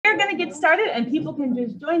going to get started and people can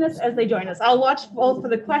just join us as they join us. I'll watch both for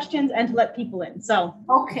the questions and to let people in. So,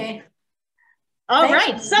 okay. All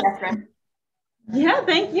right. So, Catherine. Yeah,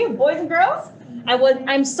 thank you, boys and girls.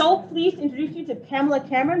 I'm so pleased to introduce you to Pamela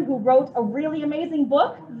Cameron, who wrote a really amazing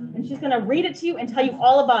book, and she's going to read it to you and tell you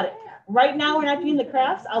all about it. Right now, we're not doing the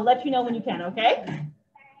crafts. I'll let you know when you can, okay?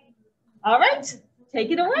 All right,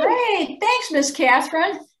 take it away. Great, thanks, Miss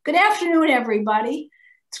Catherine. Good afternoon, everybody.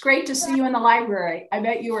 It's great to see you in the library. I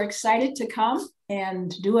bet you were excited to come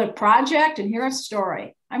and do a project and hear a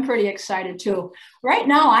story. I'm pretty excited too. Right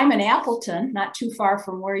now, I'm in Appleton, not too far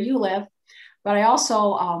from where you live, but I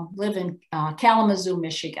also live in Kalamazoo,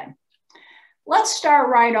 Michigan. Let's start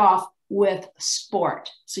right off with sport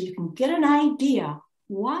so you can get an idea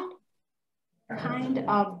what kind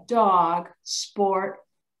of dog sport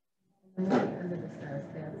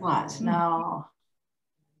was. Now,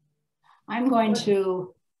 I'm going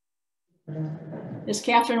to, Miss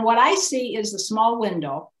Catherine, what I see is the small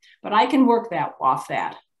window, but I can work that off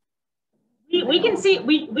that. We can see,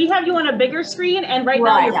 we have you on a bigger screen, and right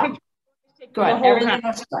now your picture. Good. Everything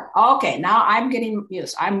is good. Okay, now I'm getting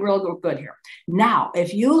used. I'm real good here. Now,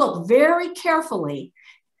 if you look very carefully,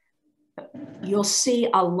 you'll see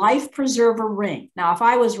a life preserver ring. Now, if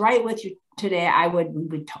I was right with you today,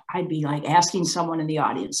 I'd be like asking someone in the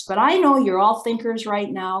audience. But I know you're all thinkers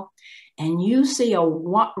right now, and you see a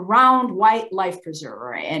round white life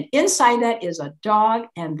preserver, and inside that is a dog,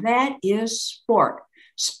 and that is Sport.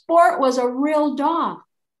 Sport was a real dog.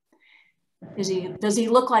 Does he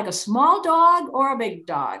look like a small dog or a big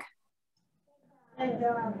dog?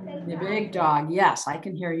 The big dog. Yes, I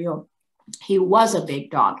can hear you. He was a big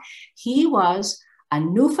dog. He was a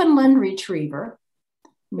Newfoundland retriever.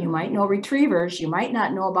 You might know retrievers. You might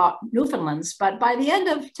not know about Newfoundlands, but by the end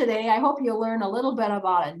of today, I hope you'll learn a little bit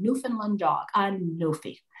about a Newfoundland dog, a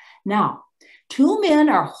Newfie. Now, two men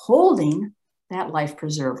are holding that life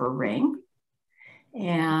preserver ring.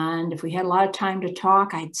 And if we had a lot of time to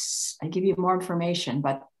talk, I'd give you more information.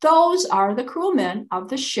 But those are the crewmen of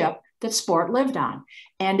the ship that Sport lived on.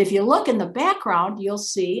 And if you look in the background, you'll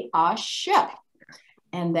see a ship.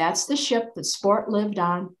 And that's the ship that Sport lived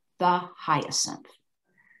on, the Hyacinth.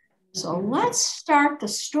 So let's start the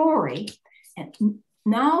story. And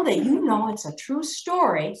now that you know it's a true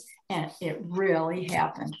story, and it really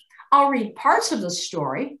happened. I'll read parts of the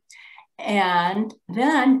story. And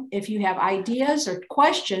then if you have ideas or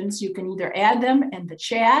questions, you can either add them in the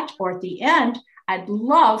chat, or at the end, I'd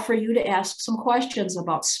love for you to ask some questions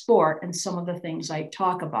about sport and some of the things I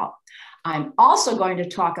talk about. I'm also going to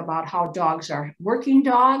talk about how dogs are working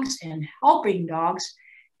dogs and helping dogs,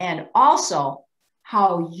 and also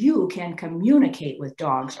how you can communicate with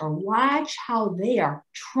dogs or watch how they are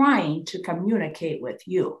trying to communicate with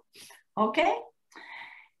you. Okay?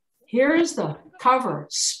 Here's the cover,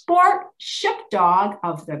 Sport, Ship Dog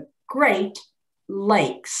of the Great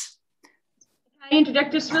Lakes. Can I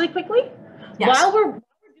interject just really quickly? Yes. While we're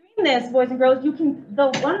doing this, boys and girls, you can, the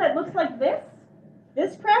one that looks like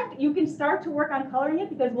this craft, you can start to work on coloring it,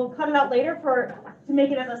 because we'll cut it out later to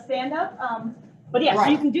make it as a stand-up. But yeah, right.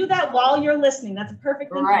 So you can do that while you're listening. That's a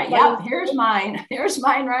perfect thing. Right, yep, here's mine. Here's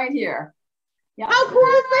mine right here. Yep. How cool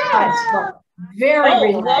is that?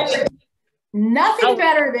 Very relaxing. Nothing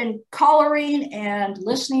better than coloring and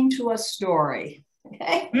listening to a story.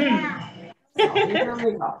 Okay. So here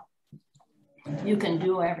we go. You can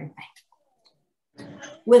do everything.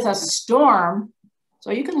 With a storm,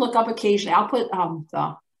 so you can look up occasionally. I'll put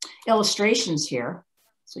the illustrations here.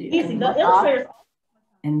 So you can look up.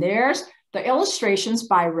 And there's the illustrations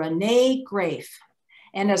by Renée Graef.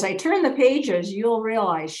 And as I turn the pages, you'll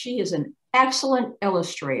realize she is an excellent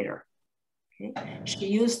illustrator. She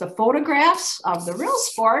used the photographs of the real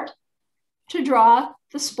sport to draw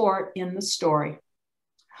the sport in the story.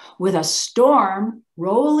 With a storm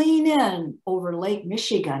rolling in over Lake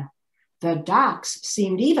Michigan, the docks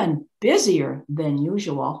seemed even busier than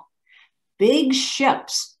usual. Big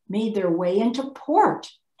ships made their way into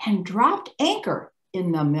port and dropped anchor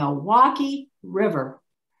in the Milwaukee River.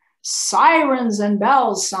 Sirens and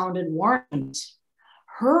bells sounded warnings.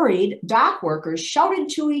 Hurried dock workers shouted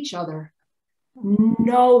to each other.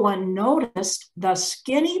 No one noticed the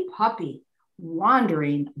skinny puppy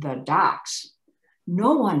wandering the docks.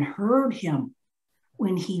 No one heard him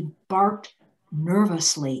when he barked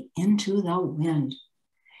nervously into the wind.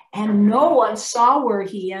 And no one saw where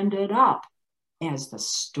he ended up as the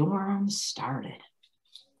storm started.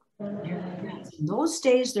 In those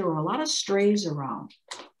days, there were a lot of strays around.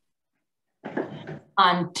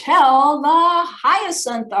 Until the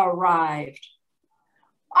Hyacinth arrived.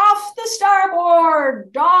 Off the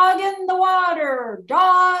starboard, dog in the water,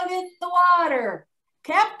 dog in the water.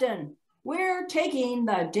 Captain, we're taking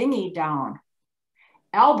the dinghy down.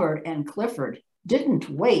 Albert and Clifford didn't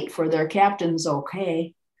wait for their captain's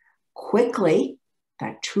okay. Quickly,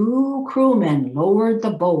 the two crewmen lowered the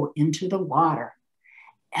boat into the water.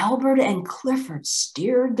 Albert and Clifford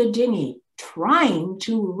steered the dinghy, trying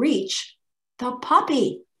to reach the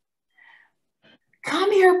puppy.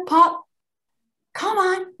 Come here, pup. Come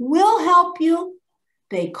on, we'll help you,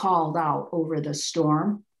 they called out over the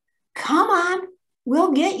storm. Come on,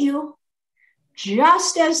 we'll get you.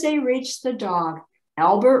 Just as they reached the dog,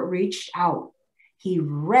 Albert reached out. He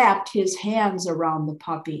wrapped his hands around the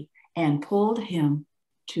puppy and pulled him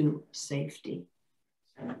to safety.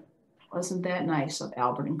 Wasn't that nice of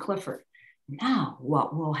Albert and Clifford? Now,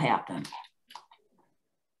 what will happen?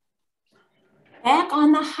 Back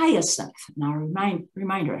on the Hyacinth. Now,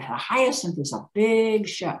 reminder, the Hyacinth is a big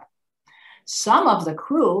ship. Some of the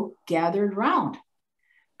crew gathered round.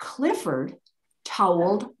 Clifford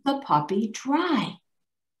toweled the puppy dry.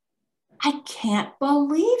 I can't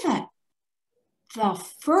believe it. The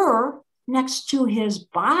fur next to his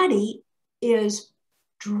body is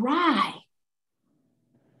dry.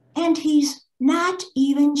 And he's not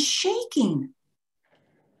even shaking.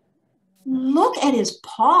 Look at his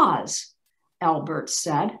paws, Albert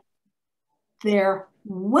said. They're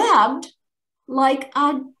webbed like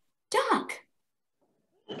a duck.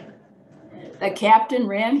 The captain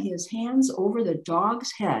ran his hands over the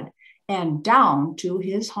dog's head and down to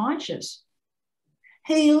his haunches.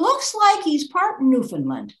 He looks like he's part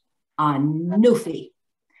Newfoundland, a Newfie.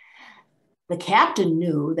 The captain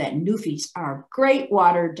knew that Newfies are great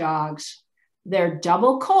water dogs. Their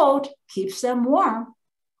double coat keeps them warm,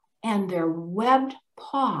 and their webbed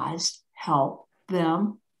paws help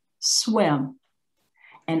them swim.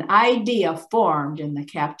 An idea formed in the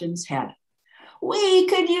captain's head. We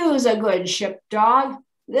could use a good ship dog.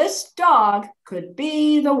 This dog could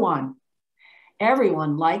be the one.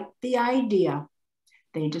 Everyone liked the idea.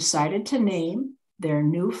 They decided to name their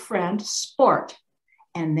new friend Sport,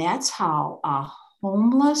 and that's how a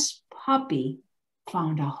homeless puppy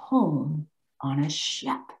found a home on a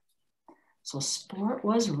ship. So Sport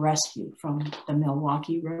was rescued from the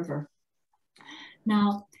Milwaukee River.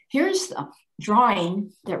 Now, here's the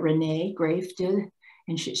drawing that Renée Graef did,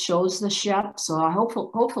 and she shows the ship. So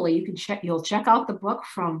hopefully you can you'll check out the book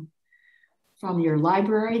from your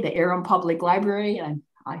library, the Aram Public Library. And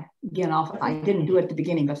I didn't do it at the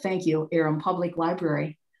beginning, but thank you, Aram Public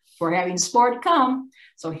Library, for having Sport come.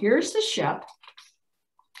 So here's the ship.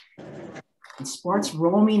 And Sport's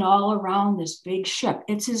roaming all around this big ship.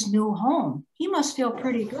 It's his new home. He must feel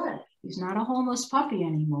pretty good. He's not a homeless puppy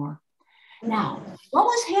anymore. Now, what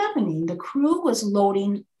was happening? The crew was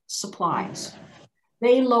loading supplies.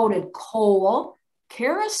 They loaded coal,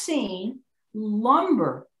 kerosene,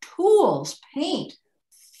 lumber, tools, paint,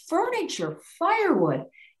 furniture, firewood,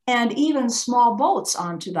 and even small boats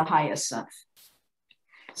onto the Hyacinth.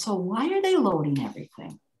 So why are they loading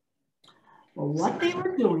everything? Well, what they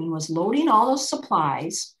were doing was loading all those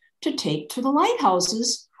supplies to take to the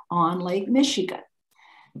lighthouses on Lake Michigan.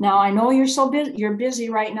 Now, I know you're busy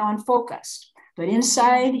right now and focused, but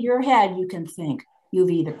inside your head, you can think you've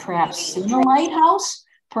either perhaps seen a lighthouse,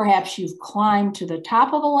 perhaps you've climbed to the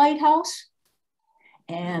top of a lighthouse,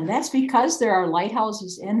 and that's because there are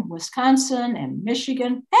lighthouses in Wisconsin and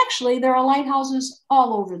Michigan. Actually, there are lighthouses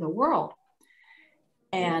all over the world.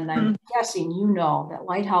 And I'm guessing you know that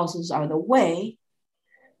lighthouses are the way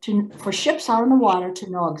for ships out in the water to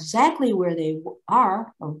know exactly where they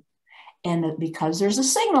are, and because there's a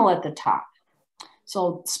signal at the top.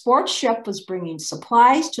 So Sport's ship was bringing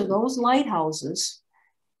supplies to those lighthouses,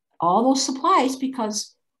 all those supplies,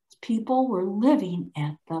 because people were living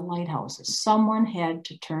at the lighthouses. Someone had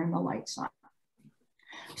to turn the lights on.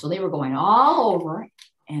 So they were going all over,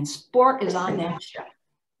 and Sport is on that ship.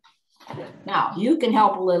 Now, you can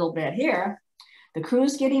help a little bit here. The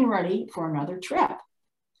crew's getting ready for another trip.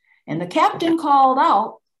 And the captain called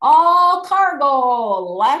out, all cargo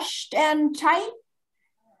lashed and tight.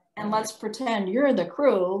 And let's pretend you're the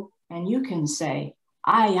crew and you can say,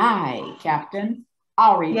 aye, aye, Captain.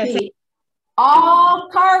 I'll repeat. Yes. All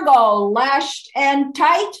cargo lashed and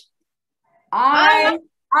tight. Aye,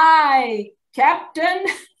 aye, Captain.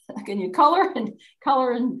 Can you color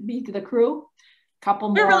and be the crew? Couple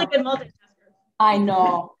more. You're really good multitasker. I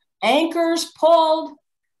know. Anchors pulled.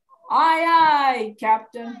 Aye, aye,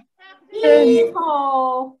 Captain.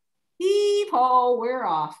 Heave-ho. Heave-ho. We're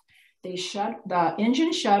off. The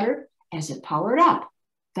engine shuddered as it powered up.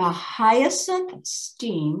 The Hyacinth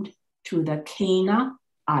steamed to the Cana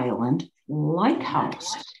Island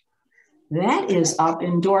Lighthouse. That is up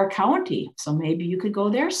in Door County. So maybe you could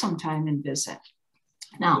go there sometime and visit.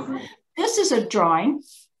 Now, this is a drawing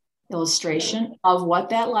illustration of what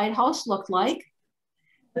that lighthouse looked like.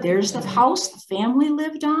 There's the house the family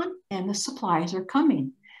lived on, and the supplies are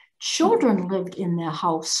coming. Children lived in the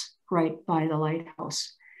house right by the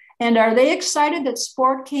lighthouse. And are they excited that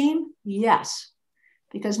Sport came? Yes,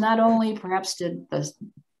 because not only perhaps did the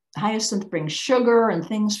Hyacinth bring sugar and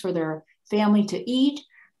things for their family to eat,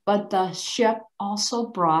 but the ship also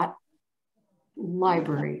brought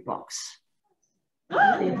library books.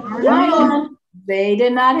 They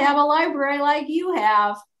did not have a library like you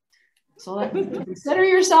have. So consider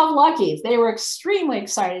yourself lucky. They were extremely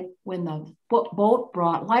excited when the boat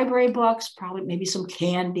brought library books, probably maybe some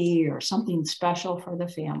candy or something special for the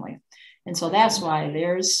family. And so that's why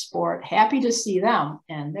there's Sport, happy to see them,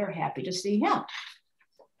 and they're happy to see him.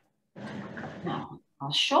 Now,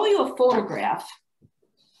 I'll show you a photograph.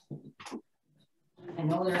 I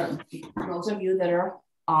know there are those of you that are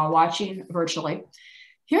watching virtually.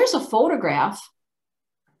 Here's a photograph.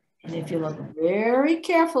 And if you look very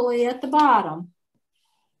carefully at the bottom,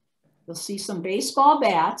 you'll see some baseball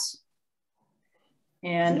bats.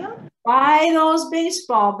 And by those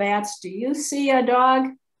baseball bats, do you see a dog?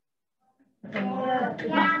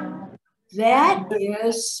 That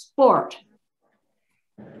is Sport.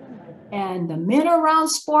 And the men around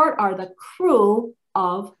Sport are the crew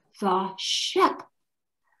of the ship.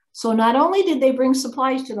 So not only did they bring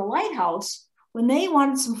supplies to the lighthouse, when they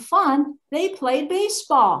wanted some fun, they played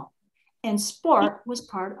baseball. And Sport was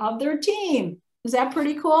part of their team. Is that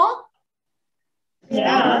pretty cool?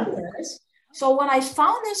 Yeah. So when I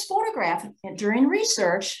found this photograph during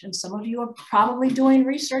research, and some of you are probably doing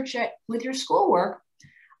research with your schoolwork,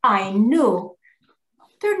 I knew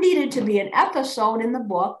there needed to be an episode in the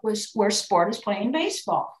book where Sport is playing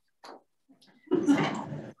baseball.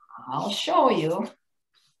 I'll show you.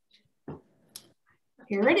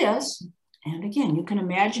 Here it is. And again, you can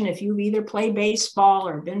imagine if you've either played baseball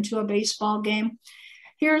or been to a baseball game.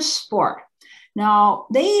 Here's Sport. Now,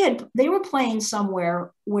 they were playing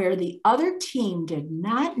somewhere where the other team did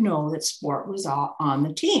not know that Sport was on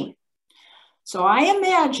the team. So I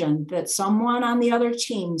imagine that someone on the other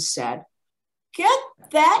team said, "Get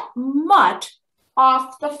that mutt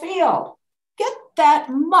off the field. Get that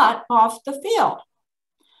mutt off the field."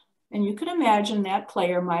 And you can imagine that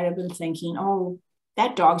player might have been thinking, "Oh,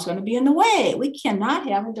 that dog's going to be in the way. We cannot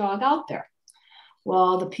have a dog out there."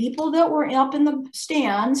 Well, the people that were up in the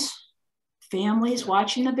stands, families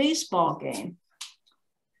watching the baseball game,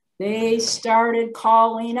 they started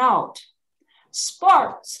calling out,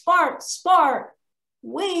 "Sport, Sport, Sport.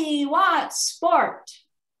 We want Sport."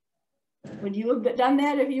 Would you have done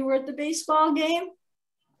that if you were at the baseball game?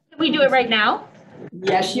 Can we do it right now?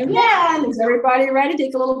 Yes, you can. Is everybody ready?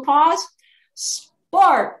 Take a little pause.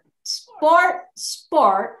 Sport, Sport,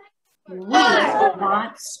 Sport. We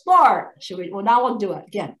want Sport. Should we? Well, now we'll do it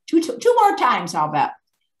again. Two more times, I'll bet.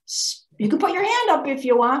 You can put your hand up if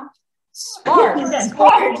you want. Sport,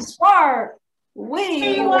 Sport, Sport.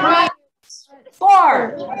 We want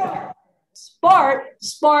Sport. Sport,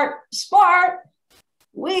 Sport, Sport.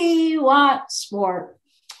 We want Sport.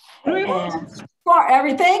 And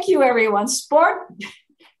Sport, thank you, everyone. Sport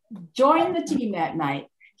joined the team that night.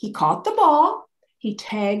 He caught the ball. He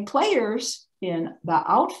tagged players in the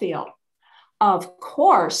outfield. Of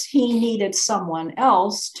course, he needed someone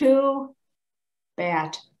else to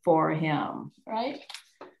bat for him, right?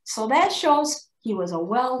 So that shows he was a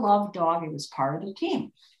well-loved dog. He was part of the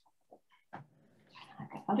team. I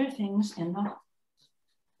got other things in the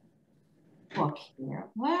book here.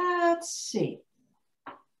 Let's see.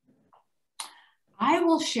 I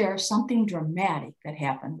will share something dramatic that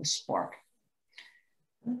happened with Sport.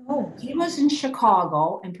 He was in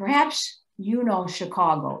Chicago, and perhaps you know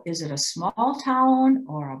Chicago. Is it a small town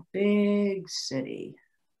or a big city?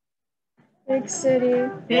 Big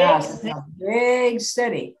city. Yes, it's a big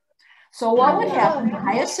city. So what would happen?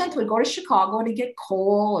 Hyacinth would go to Chicago to get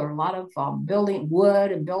coal or a lot of building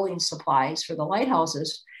wood and building supplies for the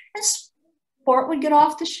lighthouses, and Sport would get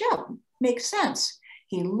off the ship. Makes sense.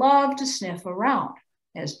 He loved to sniff around,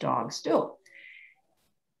 as dogs do.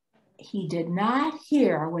 He did not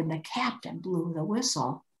hear when the captain blew the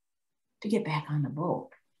whistle to get back on the boat.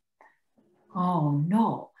 Oh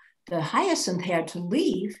no, the Hyacinth had to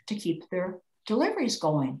leave to keep their deliveries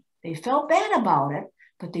going. They felt bad about it,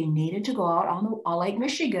 but they needed to go out on Lake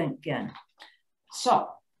Michigan again. So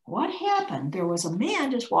what happened? There was a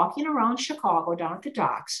man just walking around Chicago down at the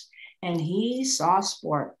docks, and he saw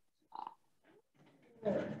Sport.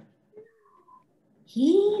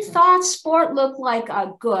 He thought Sport looked like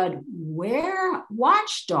a good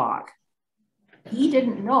watchdog. He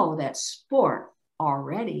didn't know that Sport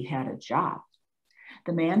already had a job.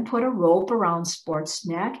 The man put a rope around Sport's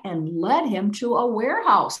neck and led him to a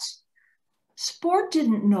warehouse. Sport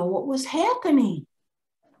didn't know what was happening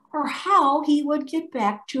or how he would get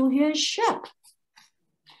back to his ship.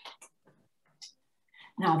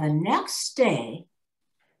 Now, the next day,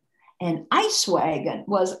 an ice wagon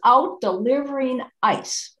was out delivering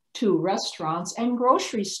ice to restaurants and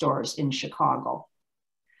grocery stores in Chicago.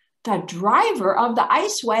 The driver of the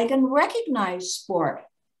ice wagon recognized Sport.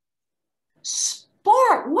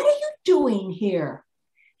 Sport, what are you doing here?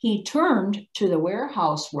 He turned to the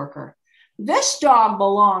warehouse worker. This dog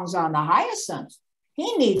belongs on the Hyacinth.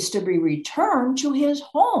 He needs to be returned to his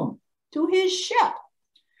home, to his ship.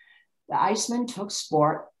 The iceman took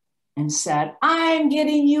Sport and said, I'm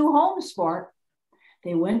getting you home, Sport.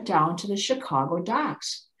 They went down to the Chicago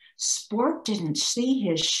docks. Sport didn't see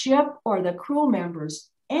his ship or the crew members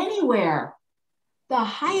anywhere. The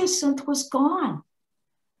Hyacinth was gone.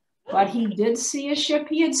 But he did see a ship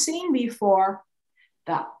he had seen before.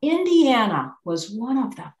 The Indiana was one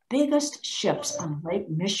of the biggest ships on Lake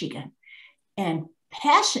Michigan. And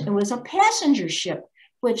it was a passenger ship,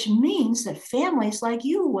 which means that families like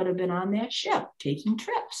you would have been on that ship taking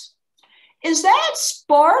trips. Is that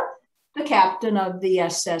Sport? The captain of the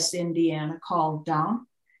SS Indiana called down.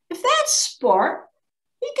 If that's Sport,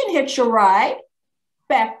 he can hitch a ride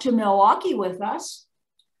back to Milwaukee with us.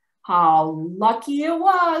 How lucky it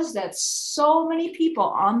was that so many people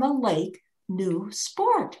on the lake knew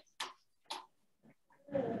Sport.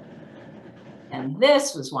 And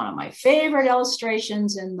this was one of my favorite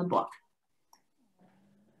illustrations in the book.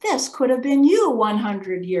 This could have been you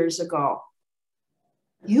 100 years ago.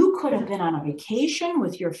 You could have been on a vacation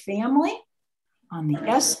with your family on the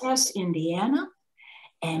SS Indiana,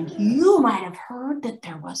 and you might have heard that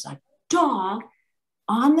there was a dog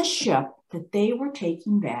on the ship that they were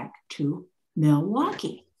taking back to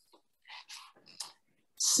Milwaukee.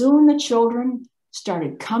 Soon the children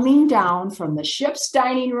started coming down from the ship's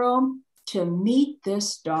dining room to meet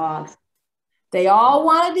this dog. They all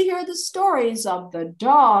wanted to hear the stories of the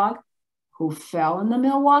dog who fell in the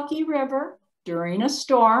Milwaukee River during a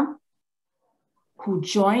storm, who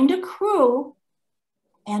joined a crew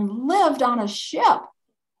and lived on a ship,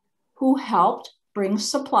 who helped bring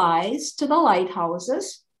supplies to the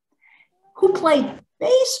lighthouses, who played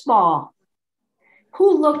baseball,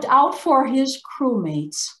 who looked out for his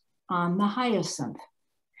crewmates on the Hyacinth,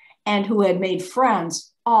 and who had made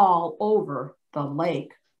friends all over the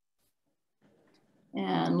lake.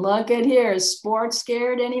 And look at here, is Sport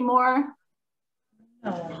scared anymore?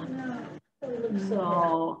 No.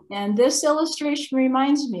 So, and this illustration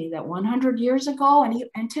reminds me that 100 years ago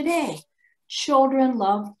and today, children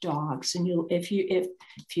love dogs. And if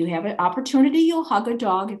you have an opportunity, you'll hug a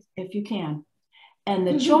dog if you can. And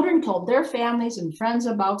the children told their families and friends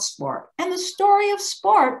about Sport. And the story of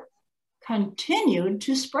Sport continued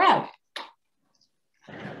to spread.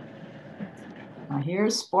 Now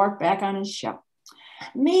here's Sport back on his ship.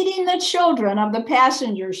 Meeting the children of the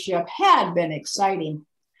passenger ship had been exciting,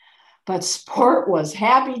 but Sport was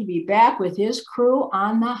happy to be back with his crew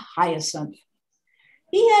on the Hyacinth.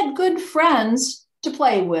 He had good friends to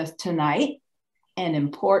play with tonight and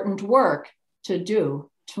important work to do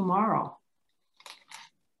tomorrow.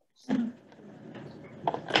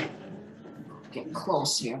 Get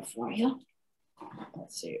close here for you.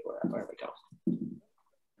 Let's see, where we go.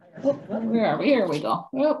 Oh, where are we? Here we go.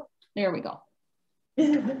 Oh, there we go.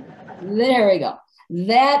 There we go.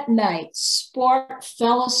 That night, Sport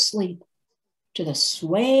fell asleep to the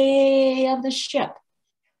sway of the ship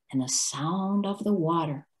and the sound of the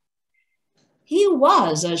water. He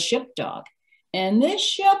was a ship dog, and this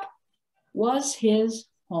ship was his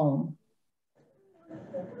home.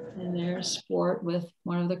 And there's Sport with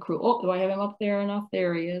one of the crew. Oh, do I have him up there enough?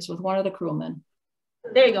 There he is with one of the crewmen.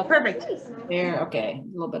 There you go, perfect. There, okay, a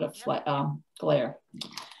little bit of glare.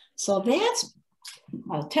 So that's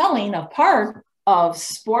telling a part of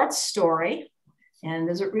Sport's story. And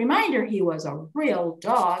as a reminder, he was a real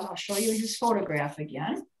dog. I'll show you his photograph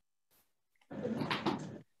again.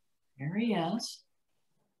 There he is.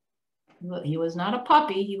 He was not a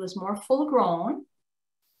puppy. He was more full grown.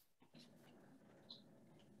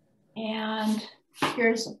 And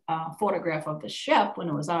here's a photograph of the ship when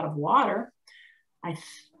it was out of water.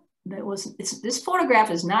 This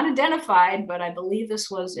photograph is not identified, but I believe this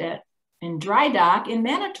was in dry dock in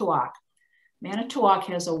Manitowoc. Manitowoc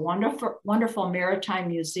has a wonderful maritime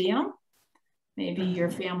museum. Maybe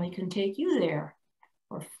your family can take you there,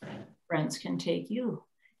 or friends can take you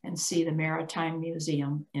and see the Maritime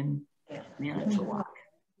Museum in Manitowoc.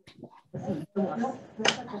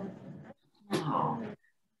 Now,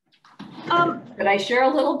 Could I share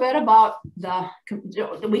a little bit about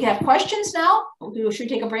do we have questions now? Should we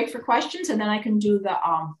take a break for questions, and then I can do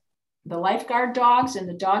the lifeguard dogs and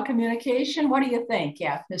the dog communication? What do you think,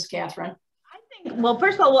 Miss Catherine? I think, well,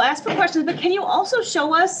 first of all, we'll ask for questions, but can you also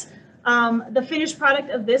show us the finished product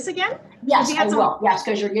of this again? Yes, I will. Yes,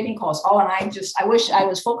 because you're getting close. Oh, and I wish I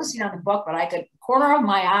was focusing on the book, but I could, corner of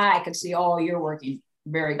my eye, I could see, oh, you're working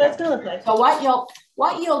very good. That's gonna look like. So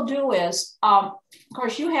what you'll do is, of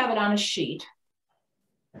course, you have it on a sheet,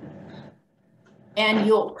 and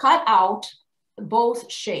you'll cut out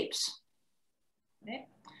both shapes. Okay.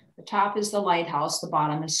 The top is the lighthouse, the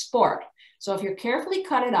bottom is sport. So if you carefully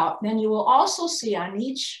cut it out, then you will also see on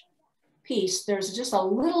each piece, there's just a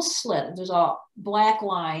little slit. There's a black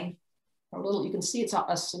line, you can see it's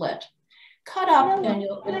a slit. Cut up, and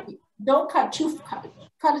don't cut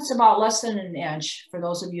cut it's about less than an inch for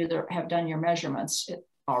those of you that have done your measurements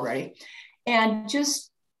already. And just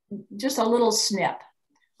a little snip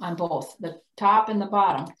on both the top and the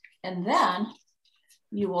bottom. And then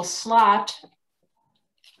you will slot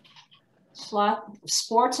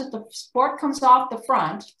sport comes off the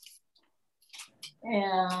front,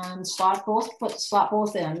 and slot both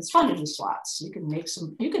in. It's fun to do slots. You can make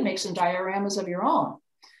some dioramas of your own.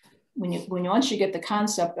 Once you get the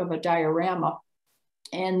concept of a diorama,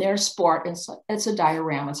 and their sport, it's a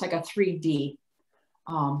diorama. It's like a 3D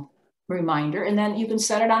reminder. And then you can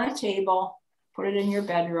set it on a table, put it in your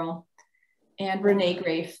bedroom. And Renée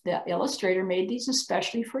Graef, the illustrator, made these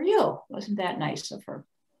especially for you. Wasn't that nice of her?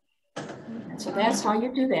 And so that's how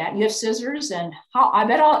you do that. You have scissors, and I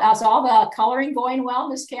bet is all the coloring going well,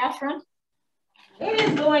 Miss Catherine? It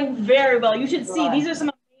is going very well. You should see, these are some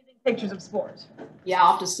amazing pictures of sport. Yeah,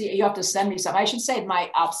 I'll have to see. You have to send me some. I should say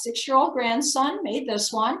my 6-year-old grandson made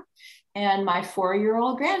this one, and my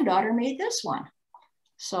 4-year-old granddaughter made this one.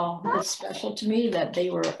 So it's special to me that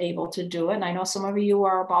they were able to do it. And I know some of you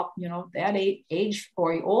are about, that age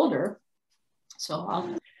or older.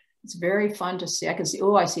 So it's very fun to see. I can see,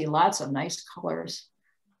 I see lots of nice colors.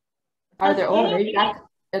 Are there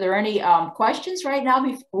any questions right now?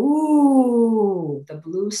 Ooh, the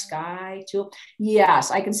blue sky too.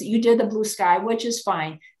 Yes, I can see you did the blue sky, which is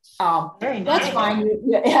fine. That's fine.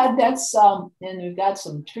 And we've got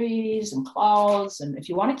some trees and clouds. And if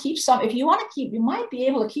you want to keep you might be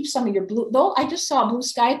able to keep some of your blue. Though I just saw blue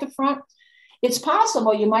sky at the front. It's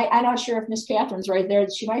possible you might. I'm not sure if Miss Catherine's right there.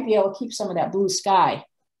 She might be able to keep some of that blue sky.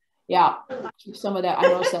 Yeah, keep some of that. I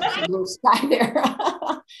noticed that blue sky there.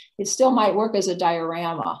 It still might work as a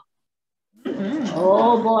diorama.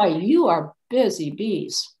 Oh boy, you are busy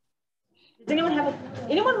bees. Does anyone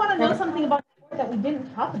want to know something about sport that we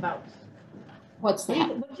didn't talk about? What's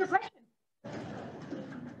that? What's your question?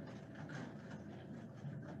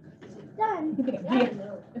 Done.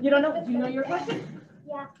 If you don't know, do you know your question?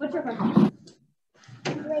 Yeah. What's your question?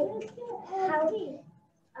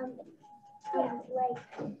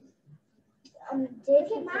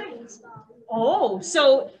 Oh,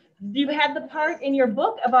 so you had the part in your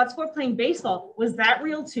book about sport playing baseball. Was that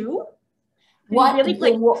real too? What? Really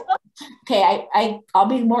play baseball? Okay, I'll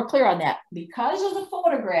be more clear on that. Because of the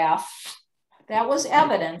photograph, that was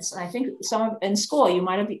evidence. I think in school you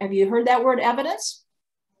might have you heard that word evidence?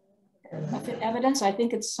 Evidence, I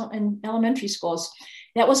think it's in elementary schools.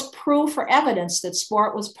 That was proof or evidence that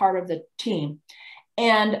sport was part of the team.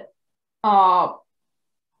 And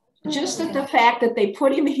just the fact that they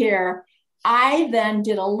put him here, I then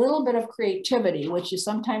did a little bit of creativity, which you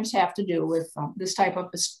sometimes have to do with this type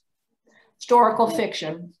of historical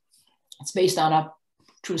fiction. It's based on a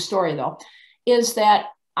true story though, is that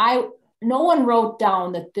no one wrote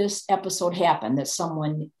down that this episode happened, that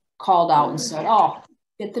someone called out and said, oh,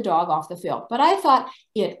 get the dog off the field. But I thought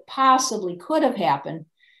it possibly could have happened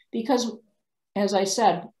because, as I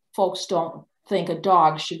said, folks don't think a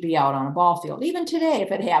dog should be out on a ball field. Even today,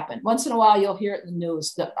 if it happened, once in a while, you'll hear it in the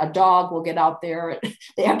news that a dog will get out there.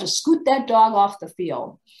 They have to scoot that dog off the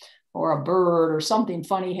field, or a bird or something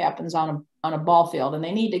funny happens on a ball field, and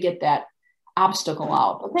they need to get that obstacle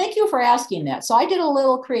out. But thank you for asking that. So I did a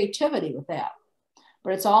little creativity with that,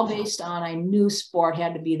 but it's all based on, I knew sport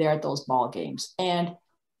had to be there at those ball games, and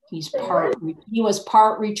he was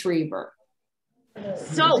part retriever.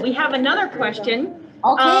 So we have another question.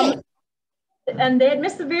 Okay. And they had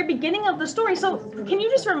missed the very beginning of the story. So can you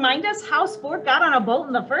just remind us how sport got on a boat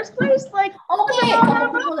in the first place? Okay, a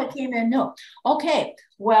couple people that came in know. Okay,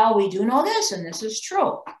 well, we do know this, and this is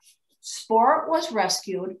true. Sport was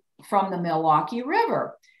rescued from the Milwaukee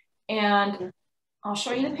River. And I'll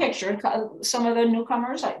show you the picture. Some of the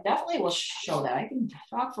newcomers, I definitely will show that. I can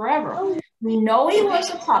talk forever. We know he was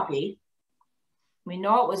a puppy. We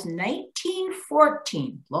know it was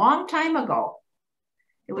 1914, long time ago.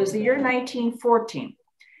 It was the year 1914.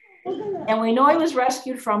 And we know he was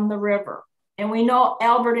rescued from the river. And we know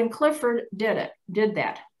Albert and Clifford did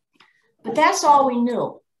that. But that's all we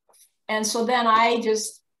knew. And so then I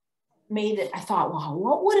just made it, I thought, wow,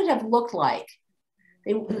 what would it have looked like?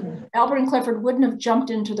 Albert and Clifford wouldn't have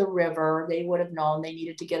jumped into the river. They would have known they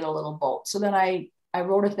needed to get a little boat. So then I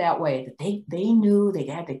wrote it that way, that they knew they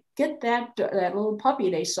had to get that little puppy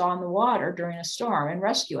they saw in the water during a storm and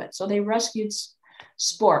rescue it. So they rescued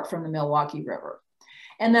Sport from the Milwaukee River.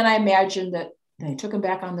 And then I imagined that they took him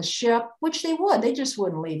back on the ship, which they would. They just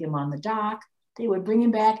wouldn't leave him on the dock. They would bring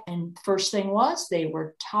him back. And first thing was they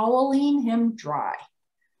were toweling him dry,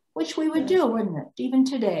 which we would do, wouldn't it? Even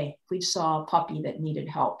today, if we saw a puppy that needed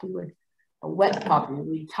help, a wet puppy,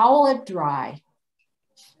 we'd towel it dry.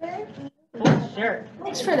 Oh, sure.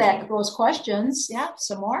 Thanks for those questions. Yeah,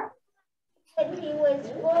 some more? He was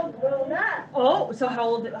full grown up. Oh, so how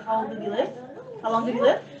old did he live? How long did he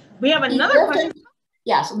live? We have another question.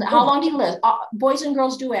 Yes, how long did he live? Boys and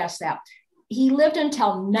girls do ask that. He lived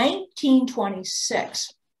until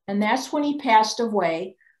 1926, and that's when he passed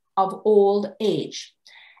away of old age.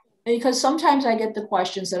 Because sometimes I get the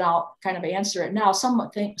questions, and I'll kind of answer it now.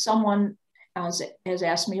 Someone has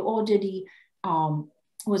asked me, oh, did he,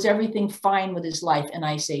 was everything fine with his life? And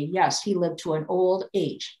I say, yes, he lived to an old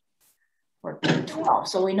age, or 12.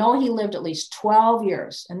 So we know he lived at least 12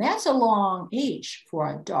 years, and that's a long age for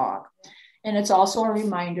a dog. And it's also a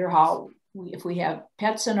reminder how if we have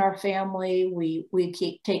pets in our family, we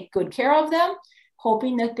take good care of them,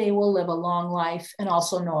 hoping that they will live a long life, and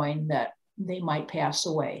also knowing that they might pass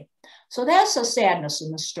away. So that's a sadness in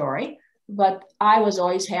the story, but I was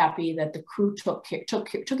always happy that the crew took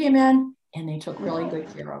him in, and they took really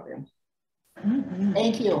good care of him. Mm-hmm.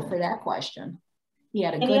 Thank you for that question. He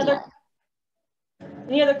had a good life.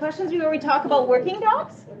 Any other questions before we talk about working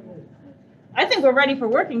dogs? I think we're ready for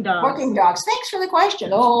working dogs. Working dogs. Thanks for the question.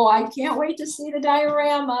 Oh, I can't wait to see the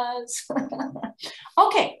dioramas.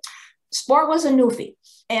 Okay, Sport was a Newfie,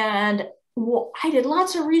 and I did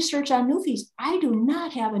lots of research on Newfies. I do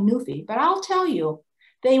not have a Newfie, but I'll tell you,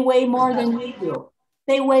 they weigh more than we do.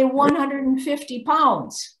 They weigh 150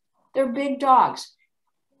 pounds. They're big dogs.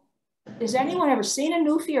 Has anyone ever seen a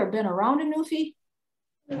Newfie or been around a Newfie?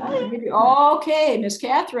 Okay, Miss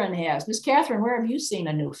Catherine has. Miss Catherine, where have you seen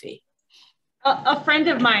a Newfie? A friend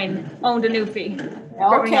of mine owned a Newfie.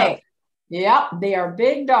 Okay. Yep, they are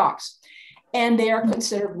big dogs. And they are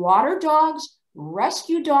considered water dogs,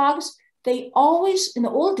 rescue dogs. They always, in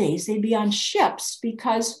the old days, they'd be on ships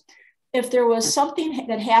because if there was something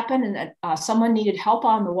that happened and someone needed help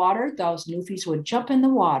on the water, those Newfies would jump in the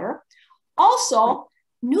water. Also,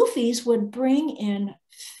 Newfies would bring in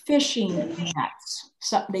fishing nets.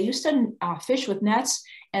 So they used to fish with nets,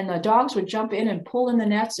 and the dogs would jump in and pull in the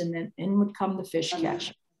nets, and then in would come the fish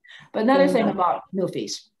catch. But another thing about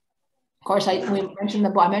Newfies, of course, I mentioned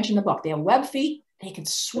the book. They have web feet. They can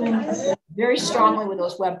swim very strongly with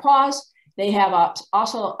those web paws. They have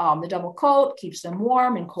also the double coat, keeps them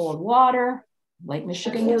warm in cold water. Lake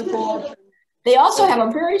Michigan gets cold. They also have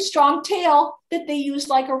a very strong tail that they use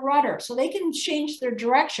like a rudder, so they can change their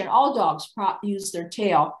direction. All dogs use their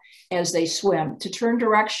tail as they swim to turn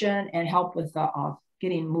direction and help with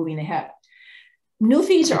moving ahead.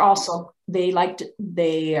 Newfies are also,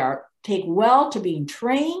 take well to being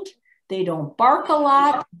trained. They don't bark a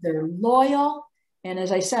lot. They're loyal. And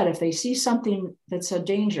as I said, if they see something that's a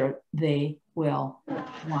danger, they will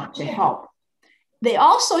want to help. They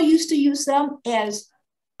also used to use them as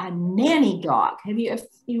a nanny dog. If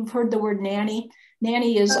you've heard the word nanny?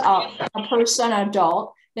 Nanny is a person, an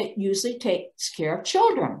adult, that usually takes care of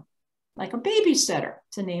children, like a babysitter.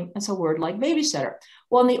 It's a word like babysitter.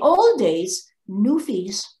 Well, in the old days,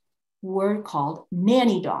 Newfies were called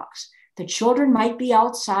nanny dogs. The children might be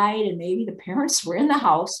outside and maybe the parents were in the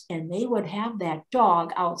house, and they would have that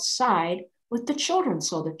dog outside with the children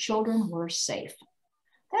so the children were safe.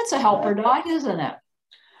 That's a helper dog, isn't it?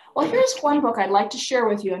 Well, here's one book I'd like to share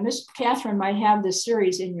with you, and Miss Catherine might have this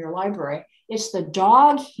series in your library. It's the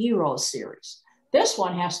Dog Heroes series. This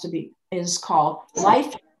one is called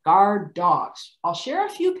Lifeguard Dogs. I'll share a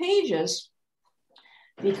few pages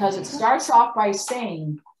because it starts off by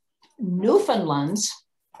saying Newfoundlands.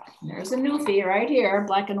 There's a Newfie right here,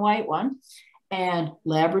 black and white one, and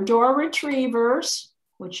Labrador Retrievers,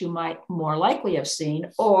 which you might more likely have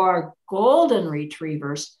seen, or Golden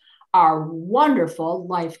Retrievers, are wonderful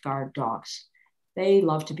lifeguard dogs. They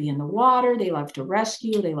love to be in the water, they love to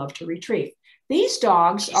rescue, they love to retrieve. These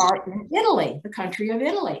dogs are in Italy, the country of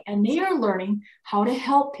Italy, and they are learning how to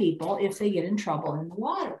help people if they get in trouble in the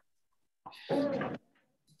water.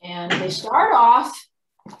 And they start off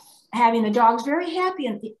having the dogs very happy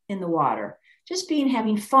in the water, just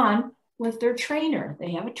having fun with their trainer.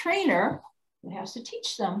 They have a trainer that has to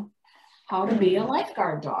teach them how to be a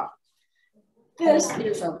lifeguard dog. This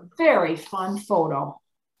is a very fun photo.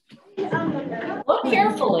 Look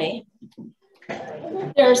carefully.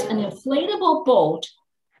 There's an inflatable boat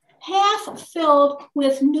half filled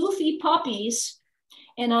with Newfie puppies.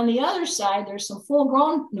 And on the other side, there's some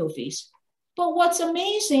full-grown Newfies. But what's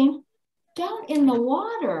amazing, down in the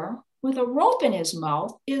water with a rope in his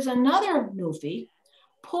mouth is another Newfie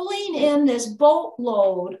pulling in this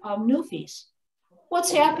boatload of Newfies.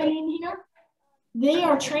 What's happening here? They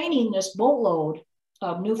are training this boatload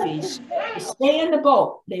of Newfies to stay in the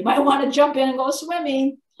boat. They might want to jump in and go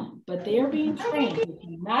swimming, but they are being trained. They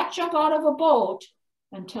cannot jump out of a boat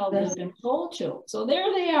until they've been told to. So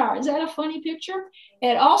there they are. Is that a funny picture?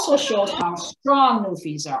 It also shows how strong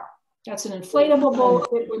Newfies are. That's an inflatable boat.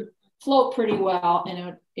 It would float pretty well,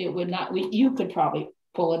 and it would not, you could probably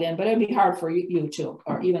pull it in, but it'd be hard for you too,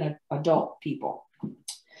 or even adult people.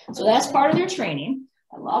 So that's part of their training.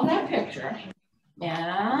 I love that picture.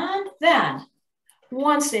 And then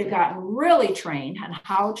once they've gotten really trained on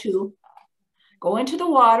how to go into the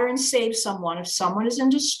water and save someone if someone is in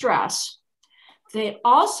distress, they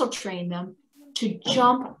also train them to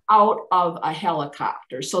jump out of a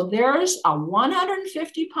helicopter. So there's a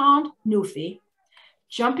 150-pound Newfie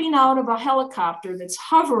jumping out of a helicopter that's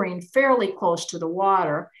hovering fairly close to the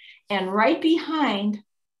water. And right behind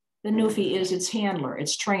the Newfie is its handler,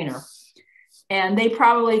 its trainer. And they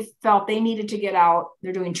probably felt they needed to get out.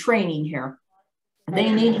 They're doing training here. They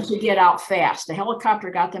needed to get out fast. The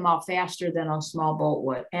helicopter got them out faster than a small boat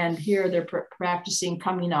would. And here they're practicing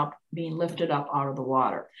coming up, being lifted up out of the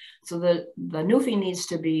water. So the Newfie needs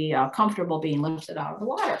to be comfortable being lifted out of the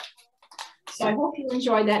water. So I hope you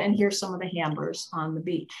enjoyed that, and here's some of the handlers on the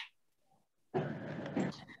beach.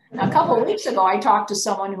 Now, a couple of weeks ago, I talked to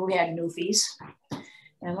someone who had Newfies.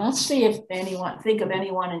 And let's see if think of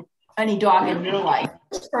any dog in your life.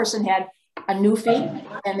 This person had a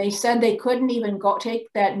Newfie, and they said they couldn't even take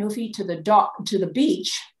that Newfie to the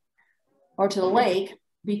beach or to the lake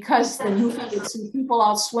because the Newfie would see people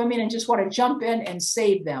out swimming and just want to jump in and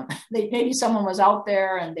save them. Maybe someone was out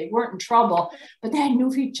there and they weren't in trouble, but that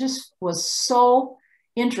Newfie just was so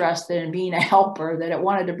interested in being a helper that it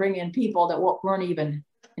wanted to bring in people that weren't even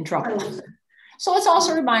in trouble. So it's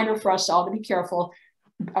also a reminder for us all to be careful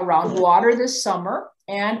around water this summer.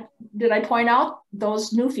 And did I point out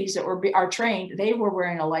those Newfies that are trained, they were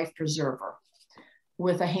wearing a life preserver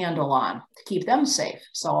with a handle on to keep them safe.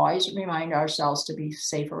 So always remind ourselves to be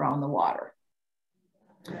safe around the water.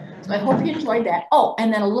 So I hope you enjoyed that. Oh,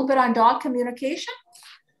 and then a little bit on dog communication.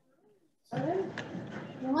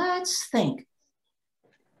 Let's think.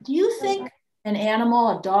 Do you think an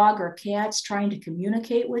animal, a dog or a cat's trying to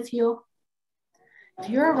communicate with you? If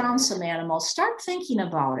you're around some animals, start thinking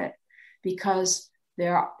about it, because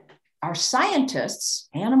there are scientists,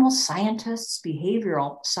 animal scientists,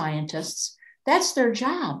 behavioral scientists. That's their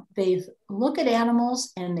job. They look at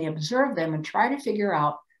animals and they observe them and try to figure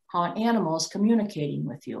out how an animal is communicating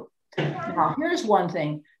with you. Now, here's one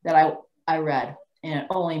thing that I read, and it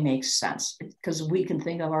only makes sense because we can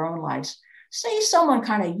think of our own lives. Say someone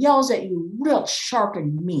kind of yells at you real sharp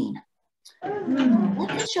and mean. That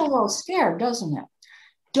gets you a little scared, doesn't it?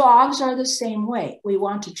 Dogs are the same way. We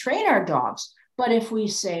want to train our dogs, but if we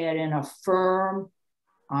say it in a firm,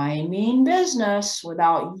 I mean business,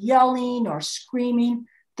 without yelling or screaming,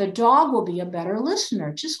 the dog will be a better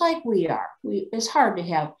listener, just like we are. It's hard to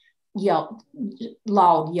have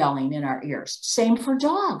loud yelling in our ears. Same for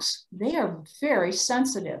dogs. They are very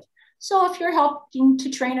sensitive. So if you're helping to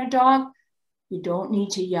train a dog, you don't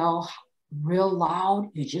need to yell real loud.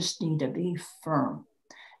 You just need to be firm.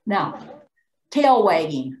 Now, tail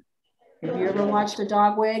wagging. Have you ever watched a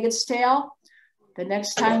dog wag its tail? The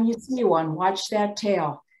next time you see one, watch that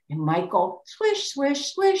tail. It might go swish,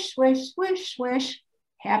 swish, swish, swish, swish, swish.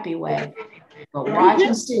 Happy wag. But watch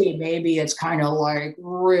and see. Maybe it's kind of like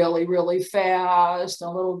really, really fast.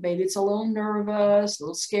 Maybe it's a little nervous, a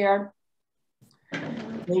little scared.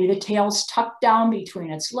 Maybe the tail's tucked down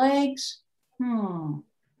between its legs.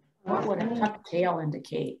 What would a tucked tail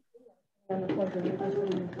indicate? Maybe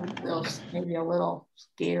a little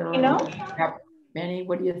scared. You know? Benny,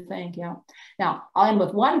 what do you think? Yeah. Now, I'll end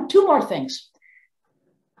with two more things.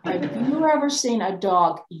 Have you ever seen a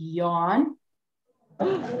dog yawn?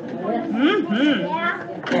 Mm-hmm.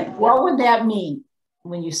 What would that mean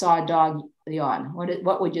when you saw a dog yawn?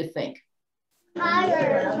 What would you think?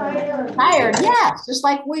 Tired. Tired, yes, just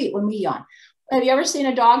like when we yawn. Have you ever seen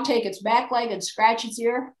a dog take its back leg and scratch its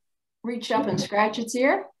ear? reach up and scratch its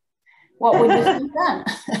ear, what would you think then?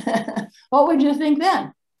 What would you think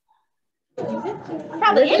then?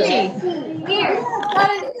 Probably itchy.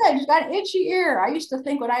 It's got an itchy ear. I used to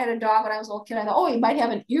think when I had a dog when I was a little kid, I thought, oh, he might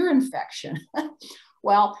have an ear infection.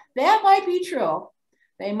 Well, that might be true.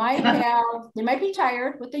 They might be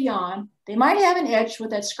tired with the yawn. They might have an itch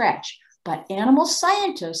with that scratch. But animal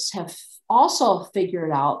scientists have also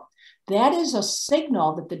figured out that is a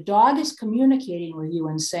signal that the dog is communicating with you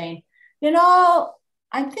and saying, you know,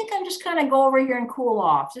 I think I'm just kind of go over here and cool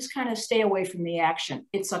off, just kind of stay away from the action.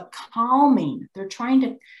 It's a calming. They're trying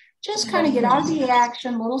to just kind of get out of the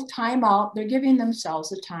action, a little time out. They're giving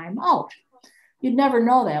themselves a time out. You'd never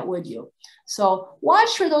know that, would you? So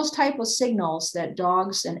watch for those type of signals that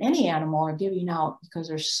dogs and any animal are giving out, because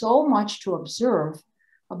there's so much to observe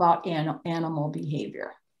about animal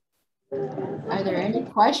behavior. Are there any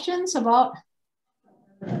questions about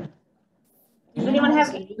anyone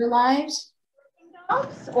have your lives?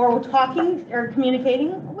 Dogs, or talking or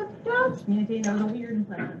communicating with dogs? Communicating, that was a weird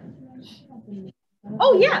thing.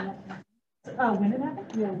 Oh yeah. When did it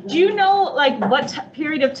happen? Yeah. Do you know like what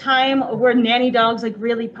period of time were nanny dogs like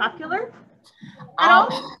really popular?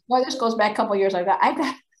 Well, this goes back a couple of years. I've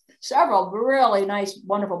got several really nice,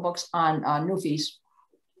 wonderful books on Newfies.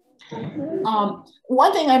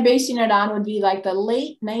 One thing I'm basing it on would be like the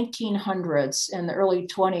late 1900s and the early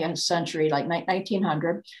 20th century, like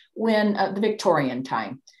 1900, when the Victorian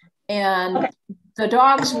time. And the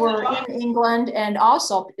dogs were in England. And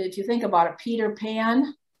also, if you think about it, Peter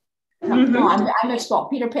Pan. No, I mixed up.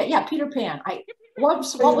 Peter Pan. Yeah, Peter Pan. What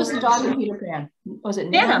was the dog in Peter Pan? Was it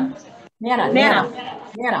Nana? Nana,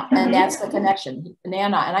 and that's the connection,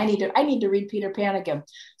 Nana. And I need to read Peter Pan again.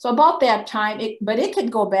 So about that time, but it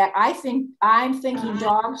could go back. I'm thinking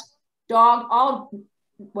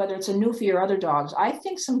whether it's a Newfie or other dogs. I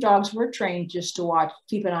think some dogs were trained just to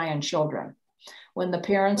keep an eye on children when the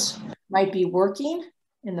parents might be working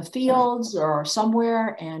in the fields or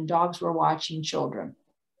somewhere, and dogs were watching children.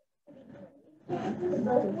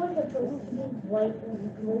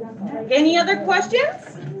 Any other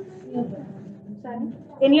questions?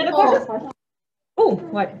 Any other questions? Oh,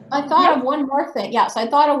 what? I thought of one more thing. Yes, I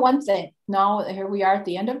thought of one thing. Now, here we are at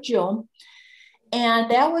the end of June. And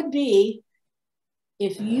that would be,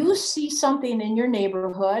 if you see something in your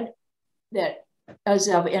neighborhood that is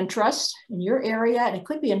of interest in your area, and it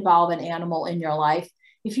could be involve an animal in your life,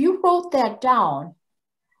 if you wrote that down,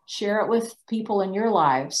 share it with people in your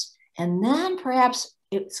lives, and then perhaps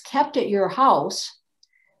it's kept at your house,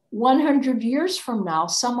 100 years from now,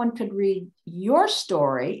 someone could read your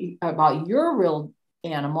story about your real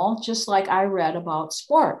animal, just like I read about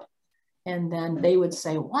sport. And then they would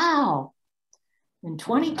say, wow, in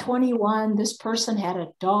 2021, this person had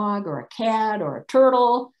a dog or a cat or a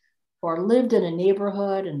turtle, or lived in a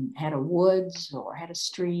neighborhood and had a woods or had a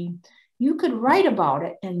stream. You could write about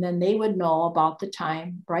it, and then they would know about the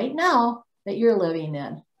time right now that you're living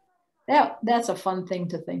in. That's a fun thing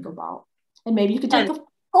to think about. And maybe you could take a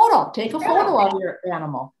photo of your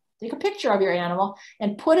animal, take a picture of your animal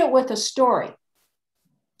and put it with a story.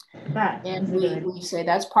 And we say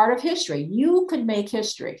that's part of history. You could make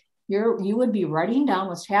history. You would be writing down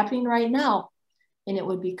what's happening right now, and it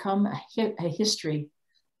would become a history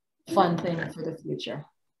fun thing for the future.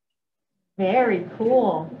 Very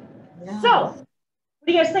cool. Yeah. So, what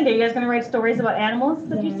do you guys think? Are you guys going to write stories about animals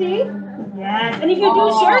that you see? Yes. And if you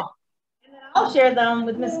do, share, and then I'll share them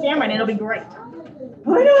with Miss Cameron. It'll be great.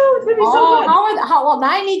 I know, it's gonna be so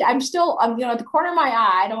good. I'm still, at the corner of my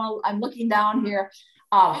eye. I'm looking down here.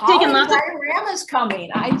 How are dioramas coming?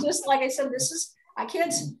 Like I said, this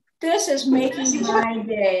is making my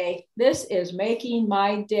day. This is making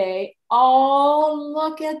my day. Oh,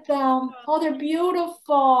 look at them. Oh, they're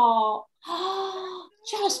beautiful. Oh,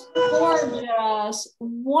 just gorgeous.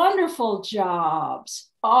 Wonderful jobs.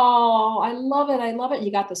 Oh, I love it. I love it.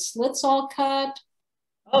 You got the slits all cut.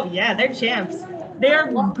 Oh, yeah, they're champs.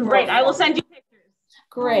 They're great. I will send you pictures.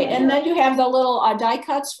 Great. And then you have the little die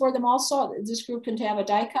cuts for them also. This group can have a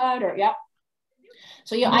die cut or, yep.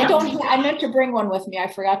 So yeah, I meant to bring one with me. I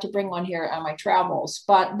forgot to bring one here on my travels,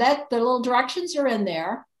 but the little directions are in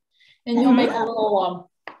there, and you'll make a little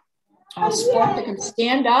sport that can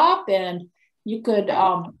stand up, and you could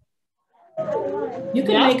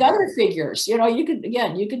make other figures. You could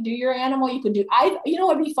do your animal. You could do,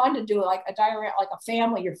 it'd be fun to do like a diorama, like a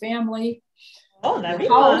family, your family. Oh, that'd be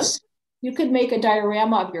fun. You could make a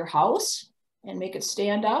diorama of your house and make it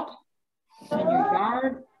stand up in your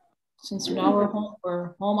yard. Since now we're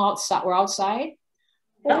home outside. We're outside.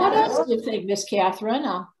 Well, what else do you think, Miss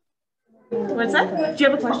Catherine? What's that? Do you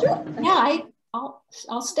have a question? Yeah,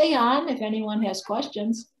 I'll stay on if anyone has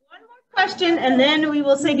questions. One more question, and then we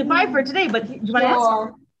will say goodbye for today. But do you want to ask?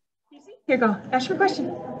 Sure. Here, go. Ask your question.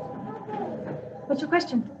 What's your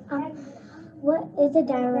question? What is a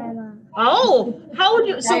diorama? Oh, how would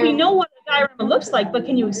you? So we know what a diorama looks like, but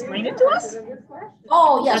can you explain it to us?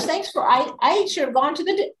 Oh yes, thanks for. I should have gone to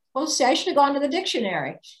the. Well, see, I should have gone to the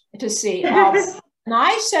dictionary to see. And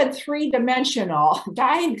I said 3-dimensional.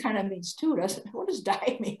 Di kind of means two, doesn't it? What does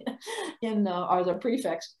di mean in or the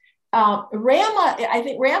prefix? Rama, I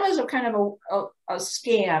think Rama is a kind of a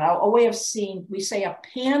scan, a way of seeing. We say a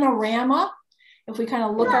panorama. If we kind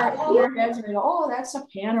of look at our heads and we go, oh, that's a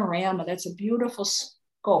panorama. That's a beautiful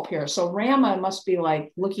scope here. So Rama must be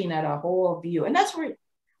like looking at a whole view. And that's what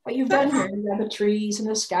you've done here. You have the trees and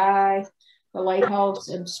the sky, the lighthouse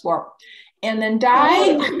and sport. And then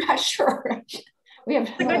Di, I'm not sure. We have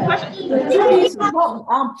a good question.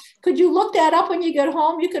 Could you look that up when you get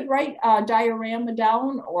home? You could write diorama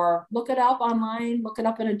down or look it up online, look it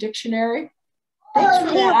up in a dictionary. Thanks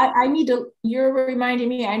for that. I need to, you're reminding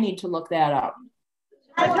me I need to look that up.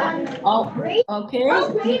 Oh, okay.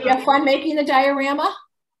 Did you have fun making the diorama?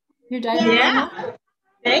 Your diorama? Yeah.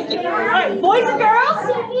 Thank you. All right, boys and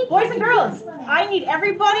girls, I need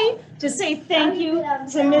everybody to say thank you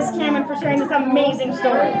to Ms. Cameron for sharing this amazing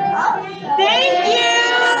story. Thank you.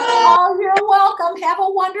 Oh, you're welcome. Have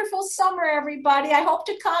a wonderful summer, everybody. I hope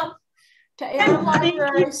to come to Aaron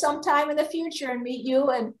Library sometime in the future and meet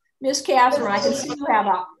you and Ms. Catherine. I can see you have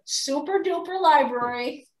a super duper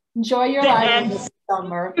library. Enjoy your library this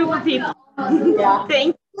summer. Super people. Yeah.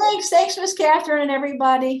 Thanks, Ms. Catherine and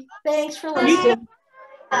everybody. Thanks for listening.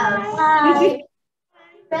 Bye.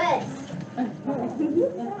 Bye.